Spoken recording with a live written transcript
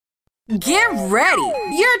Get ready.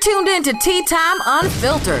 You're tuned in to Tea Time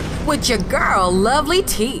Unfiltered with your girl,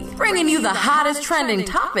 Lovelyti, bringing you the hottest trending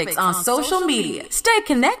topics on social media. Stay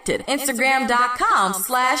connected.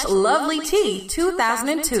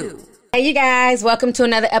 Instagram.com/Lovelyti2002. Hey, you guys. Welcome to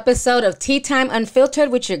another episode of Tea Time Unfiltered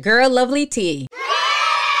with your girl, Lovelyti.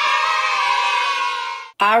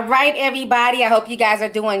 All right, everybody. I hope you guys are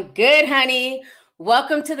doing good, honey.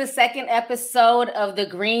 Welcome to the second episode of the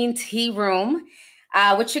Green Tea Room.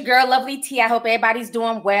 With your girl, Lovelyti. I hope everybody's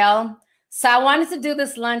doing well. So I wanted to do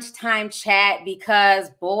this lunchtime chat because,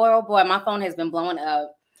 boy, oh boy, my phone has been blowing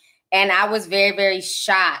up. And I was very, very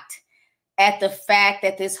shocked at the fact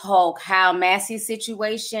that this whole Massey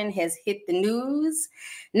situation has hit the news.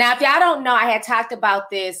 Now, if y'all don't know, I had talked about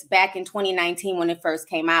this back in 2019 when it first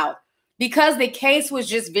came out. Because the case was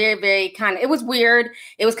just very, very it was weird.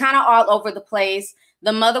 It was kind of all over the place.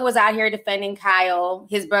 The mother was out here defending Kyle.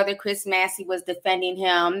 His brother, Chris Massey, was defending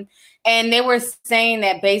him. And they were saying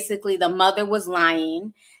that basically the mother was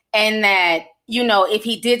lying and that, you know, if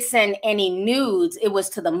he did send any nudes, it was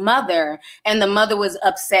to the mother. And the mother was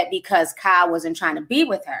upset because Kyle wasn't trying to be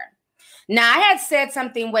with her. Now, I had said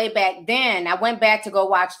something way back then. I went back to go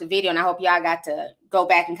watch the video, and I hope y'all got to go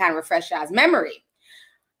back and kind of refresh y'all's memory.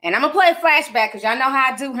 And I'm going to play a flashback because y'all know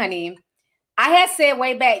how I do, honey. I had said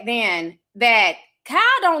way back then that Kyle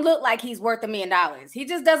don't look like he's worth $1 million. He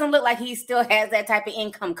just doesn't look like he still has that type of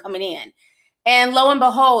income coming in. And lo and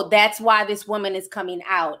behold, that's why this woman is coming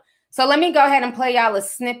out. So let me go ahead and play y'all a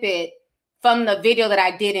snippet from the video that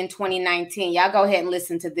I did in 2019. Y'all go ahead and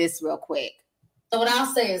listen to this real quick. So what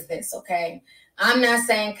I'll say is this, okay? I'm not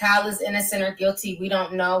saying Kyle is innocent or guilty. We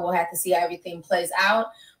don't know. We'll have to see how everything plays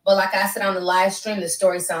out. But like I said on the live stream, the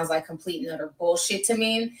story sounds like complete and utter bullshit to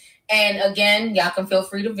me. And again, y'all can feel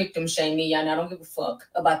free to victim shame me. Y'all know I don't give a fuck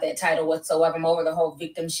about that title whatsoever. I'm over the whole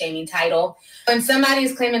victim shaming title. When somebody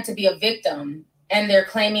is claiming to be a victim and they're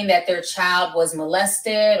claiming that their child was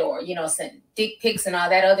molested or, you know, sent dick pics and all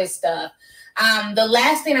that other stuff, the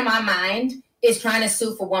last thing on my mind is trying to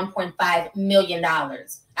sue for $1.5 million. All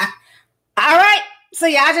right. So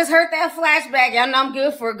y'all just heard that flashback. Y'all know I'm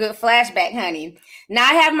good for a good flashback, honey. Now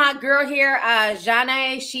I have my girl here,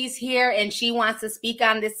 Janae. She's here and she wants to speak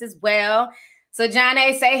on this as well. So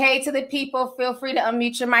Janae, say hey to the people. Feel free to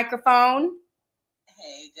unmute your microphone.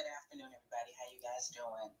 Hey, good afternoon, everybody. How you guys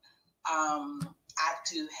doing? I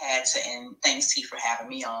too had to, and thanks T for having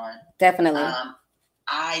me on. Definitely.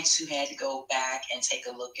 I too had to go back and take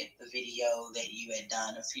a look at the video that you had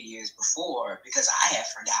done a few years before because I had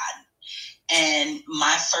forgotten. And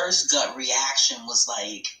my first gut reaction was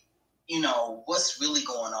like, you know, what's really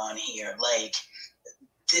going on here? Like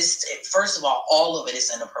this, first of all of it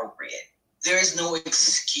is inappropriate. There is no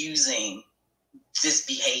excusing this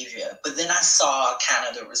behavior. But then I saw kind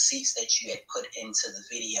of the receipts that you had put into the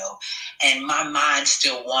video and my mind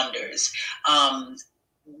still wonders,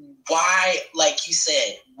 why, like you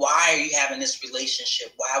said, why are you having this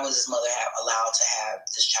relationship? Why was his mother allowed to have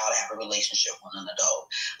this child have a relationship with an adult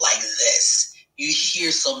like this? You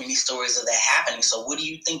hear so many stories of that happening. So what do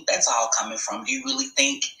you think that's all coming from? Do you really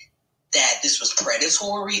think that this was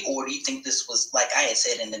predatory, or do you think this was, like I had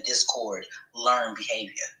said in the Discord, learned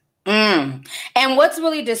behavior? And what's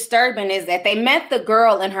really disturbing is that they met the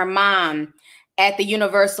girl and her mom at the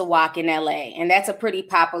Universal Walk in LA. And that's a pretty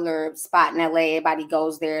popular spot in LA. Everybody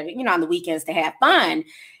goes there, you know, on the weekends to have fun.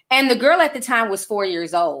 And the girl at the time was 4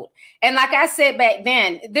 years old. And like I said back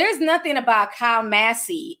then, there's nothing about Kyle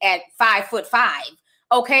Massey at 5'5",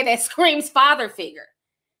 okay, that screams father figure.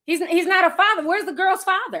 He's not a father. Where's the girl's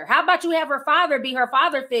father? How about you have her father be her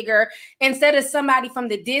father figure instead of somebody from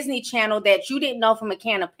the Disney Channel that you didn't know from a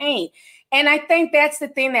can of paint? And I think that's the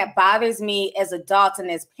thing that bothers me as adults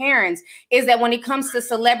and as parents is that when it comes to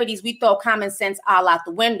celebrities, we throw common sense all out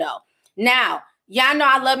the window. Now, y'all know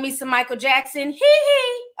I love me some Michael Jackson,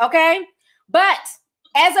 okay? But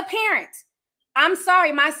as a parent, I'm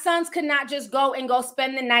sorry, my sons could not just go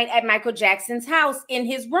spend the night at Michael Jackson's house in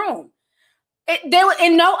his room.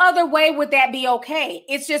 In no other way would that be okay.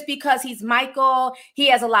 It's just because he's Michael, he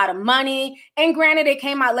has a lot of money. And granted, it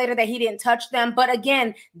came out later that he didn't touch them. But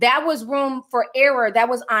again, that was room for error. That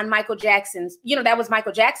was on Michael Jackson's, that was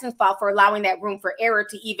Michael Jackson's fault for allowing that room for error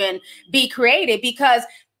to even be created. Because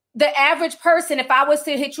the average person, if I was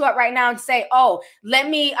to hit you up right now and say, oh,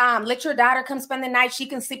 let your daughter come spend the night, she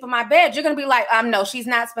can sleep in my bed, you're going to be like, no, she's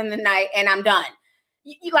not spending the night and I'm done.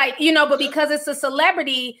 But because it's a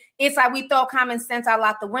celebrity, it's like we throw common sense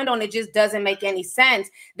out the window and it just doesn't make any sense.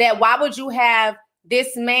 That why would you have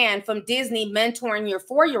this man from Disney mentoring your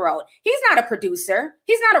 4-year-old? He's not a producer.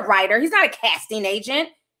 He's not a writer. He's not a casting agent.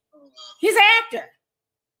 He's an actor.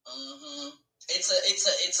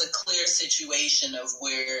 It's a clear situation of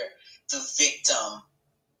where the victim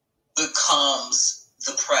becomes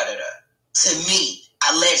the predator. To me,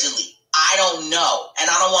 allegedly, I don't know, and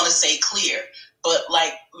I don't want to say clear, but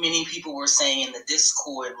like many people were saying in the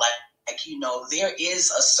Discord, like you know, there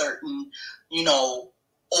is a certain, you know,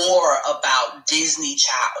 aura about Disney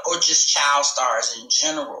child or just child stars in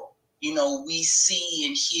general. You know, we see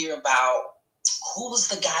and hear about, who was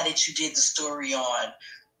the guy that you did the story on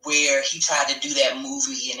where he tried to do that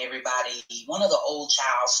movie and everybody, one of the old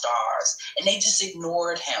child stars, and they just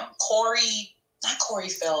ignored him. Not Corey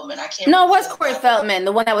Feldman. I can't. No, it was Corey Feldman,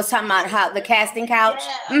 the one that was talking about how the casting couch.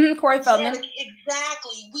 Yeah. Corey Feldman. Yeah,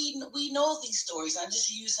 exactly. We know these stories. I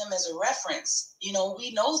just use him as a reference. You know,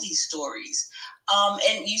 we know these stories.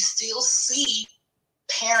 And you still see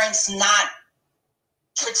parents not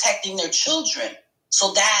protecting their children.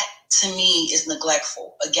 So that, to me, is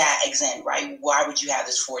neglectful. Again, right? Why would you have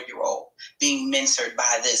this 4-year-old being mentored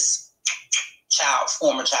by this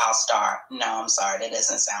former child star? No, I'm sorry. That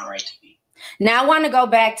doesn't sound right to me. Now, I want to go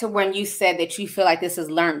back to when you said that you feel like this is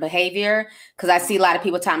learned behavior, because I see a lot of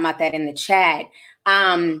people talking about that in the chat.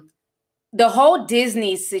 The whole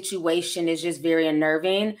Disney situation is just very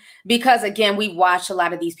unnerving because, again, we watch a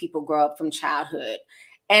lot of these people grow up from childhood,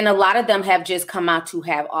 and a lot of them have just come out to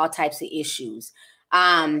have all types of issues.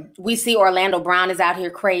 We see Orlando Brown is out here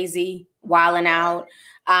crazy, wilding out.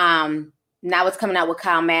 Now it's coming out with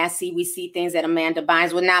Kyle Massey. We see things that Amanda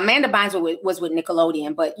Bynes was. Now, Amanda Bynes was with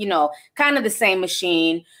Nickelodeon, but, you know, kind of the same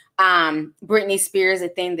machine. Britney Spears, the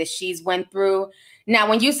thing that she's went through. Now,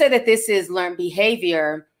 when you say that this is learned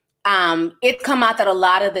behavior, it's come out that a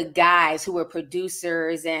lot of the guys who were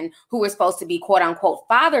producers and who were supposed to be quote unquote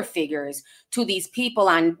father figures to these people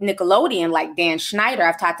on Nickelodeon, like Dan Schneider,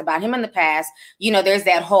 I've talked about him in the past. You know, there's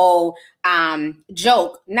that whole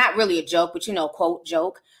joke, not really a joke, but, you know, quote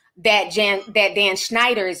joke, that Dan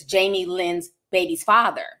Schneider is Jamie Lynn's baby's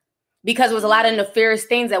father, because there was a lot of nefarious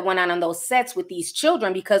things that went on those sets with these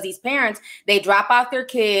children, because these parents, they drop off their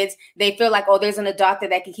kids. They feel like, oh, there's an adult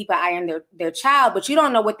that can keep an eye on their child, but you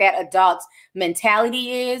don't know what that adult's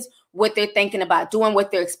mentality is, what they're thinking about doing,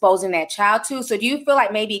 what they're exposing that child to. So do you feel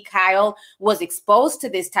like maybe Kyle was exposed to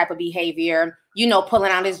this type of behavior, you know,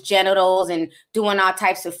 pulling out his genitals and doing all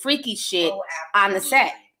types of freaky shit on the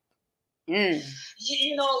set?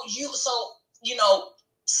 You know,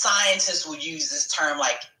 scientists will use this term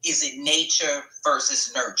like, is it nature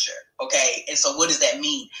versus nurture? Okay. And so what does that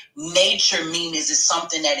mean? Nature meaning, is it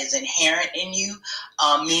something that is inherent in you?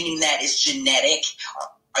 Meaning that it's genetic.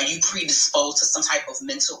 Are you predisposed to some type of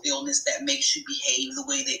mental illness that makes you behave the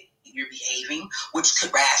way that you're behaving, which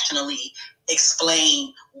could rationally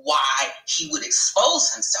explain why he would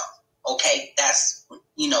expose himself? Okay. That's,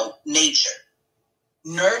 you know, nature.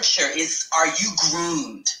 Nurture is, are you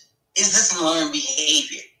groomed? Is this learned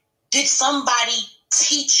behavior? Did somebody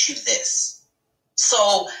teach you this?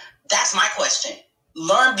 So that's my question.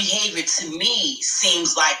 Learned behavior to me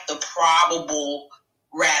seems like the probable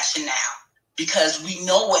rationale, because we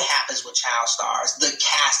know what happens with child stars, the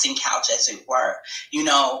casting couch, as it were, you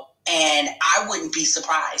know, and I wouldn't be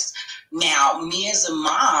surprised. Now, me as a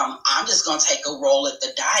mom, I'm just going to take a roll at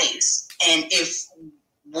the dice. And if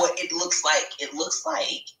what it looks like,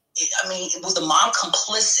 was the mom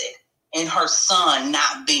complicit in her son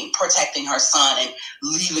not protecting her son and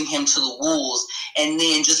leaving him to the wolves, and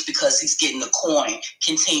then just because he's getting the coin,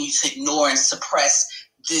 continue to ignore and suppress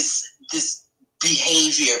this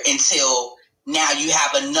behavior until now you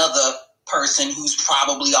have another person who's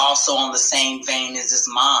probably also on the same vein as this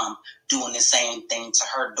mom doing the same thing to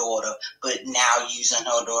her daughter, but now using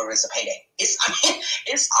her daughter as a payday.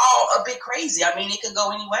 It's all a bit crazy. I mean, it could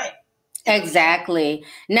go any way. Exactly.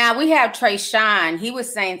 Now we have Trayshawn. He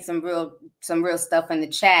was saying some real stuff in the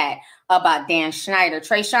chat about Dan Schneider.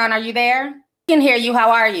 Trayshawn, are you there? We can hear you.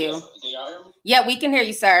 How are you? Yes, can y'all hear me? Yeah, we can hear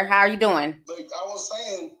you, sir. How are you doing? Like I was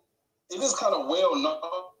saying, it is kind of well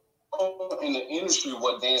known in the industry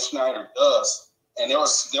what Dan Schneider does. And there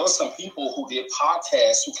was some people who did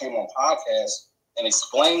podcasts, who came on podcasts and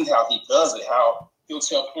explained how he does it, how he'll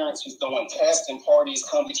tell parents he's throwing casting parties,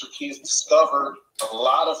 come get your kids discovered. A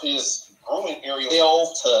lot of his grooming area, 12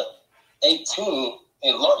 to 18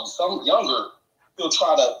 and some younger,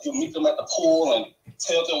 he'll meet them at the pool and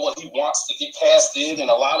tell them what he wants to get casted. And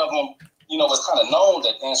a lot of them, you know, it's kind of known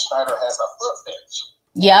that Dan Schneider has a foot fetish.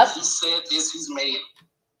 Yep. He said this, he's made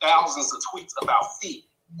thousands of tweets about feet.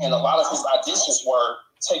 And a lot of his auditions were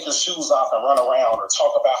take your shoes off and run around, or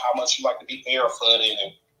talk about how much you like to be barefooted.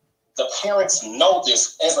 And the parents know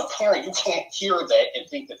this. As a parent, you can't hear that and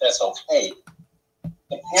think that that's okay.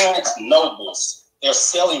 The parents know this. They're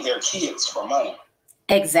selling their kids for money.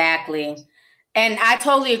 Exactly. And I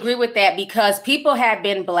totally agree with that because people have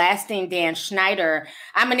been blasting Dan Schneider.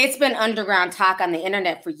 I mean, it's been underground talk on the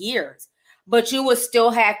internet for years, but you will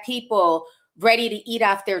still have people ready to eat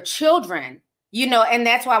off their children, you know, and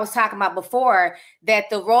that's why I was talking about before that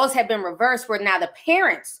the roles have been reversed where now the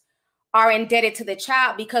parents are indebted to the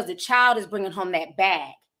child because the child is bringing home that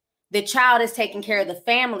bag. The child is taking care of the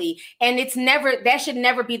family. And that should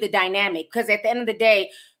never be the dynamic because at the end of the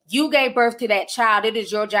day, you gave birth to that child. It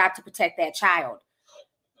is your job to protect that child.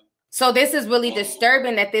 So this is really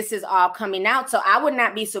disturbing that this is all coming out. So I would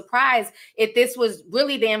not be surprised if this was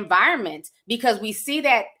really the environment because we see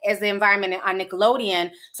that as the environment on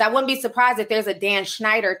Nickelodeon. So I wouldn't be surprised if there's a Dan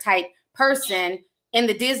Schneider type person in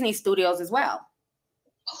the Disney studios as well.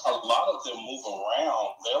 A lot of them move around.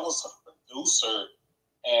 There was a producer,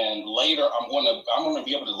 and later I'm gonna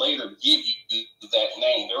be able to later give you that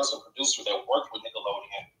name. There was a producer that worked with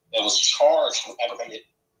Nickelodeon that was charged with aggravated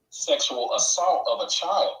sexual assault of a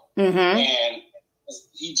child. Mm-hmm. And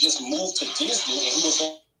he just moved to Disney, and he was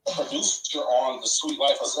a producer on The Sweet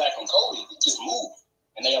Life of Zack and Cody. He just moved,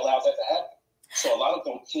 and they allowed that to happen. So a lot of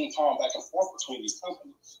them ping-pong back and forth between these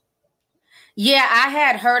companies. Yeah, I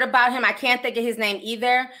had heard about him. I can't think of his name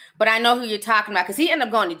either, but I know who you're talking about because he ended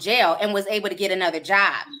up going to jail and was able to get another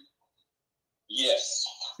job. Yes.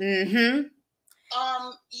 Mm-hmm.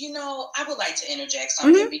 You know, I would like to interject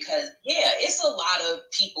something because, yeah, it's a lot of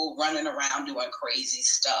people running around doing crazy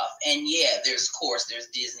stuff. And, yeah, there's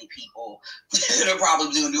Disney people that are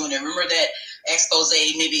probably doing it. Remember that expose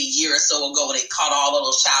maybe a year or so ago they caught all of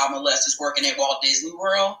those child molesters working at Walt Disney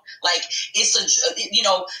World? Like, it's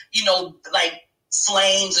like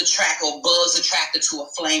flames attract or bugs attracted to a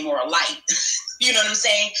flame or a light. You know what I'm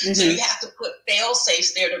saying? Mm-hmm. So you have to put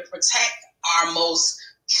fail-safes there to protect our most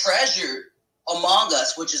treasured among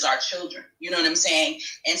us, which is our children. You know what I'm saying?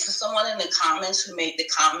 And for someone in the comments who made the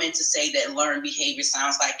comment to say that learned behavior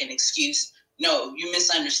sounds like an excuse, no, you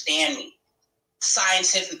misunderstand me.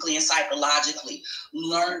 Scientifically and psychologically,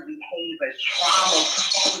 learned behavior, trauma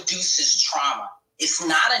produces trauma. It's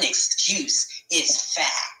not an excuse. It's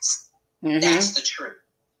facts. Mm-hmm. That's the truth.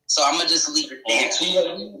 So I'm going to just leave it there. Have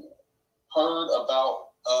you heard about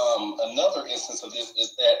another instance of this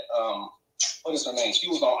is that what is her name? She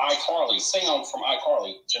was on iCarly. Sam from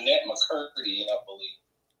iCarly, Jeanette McCurdy, I believe.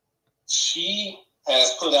 She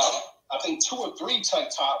has put out, I think, 2 or 3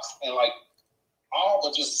 TikToks and like all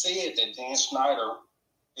but just said that Dan Schneider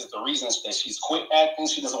is the reason that she's quit acting.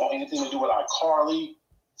 She doesn't want anything to do with iCarly.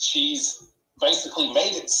 She's basically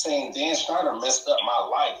made it saying Dan Schneider messed up my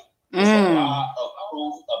life. There's a lot of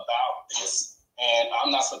proof about this. And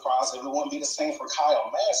I'm not surprised if it wouldn't be the same for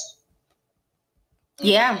Kyle Massey.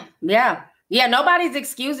 Yeah, nobody's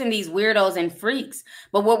excusing these weirdos and freaks.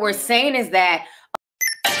 But what we're saying is that...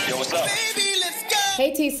 Yo, what's up?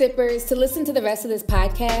 Hey, Tea Sippers. To listen to the rest of this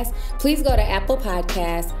podcast, please go to Apple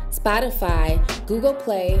Podcasts, Spotify, Google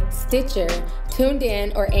Play, Stitcher,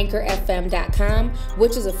 TuneIn, or AnchorFM.com,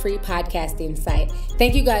 which is a free podcasting site.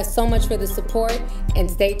 Thank you guys so much for the support, and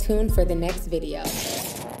stay tuned for the next video.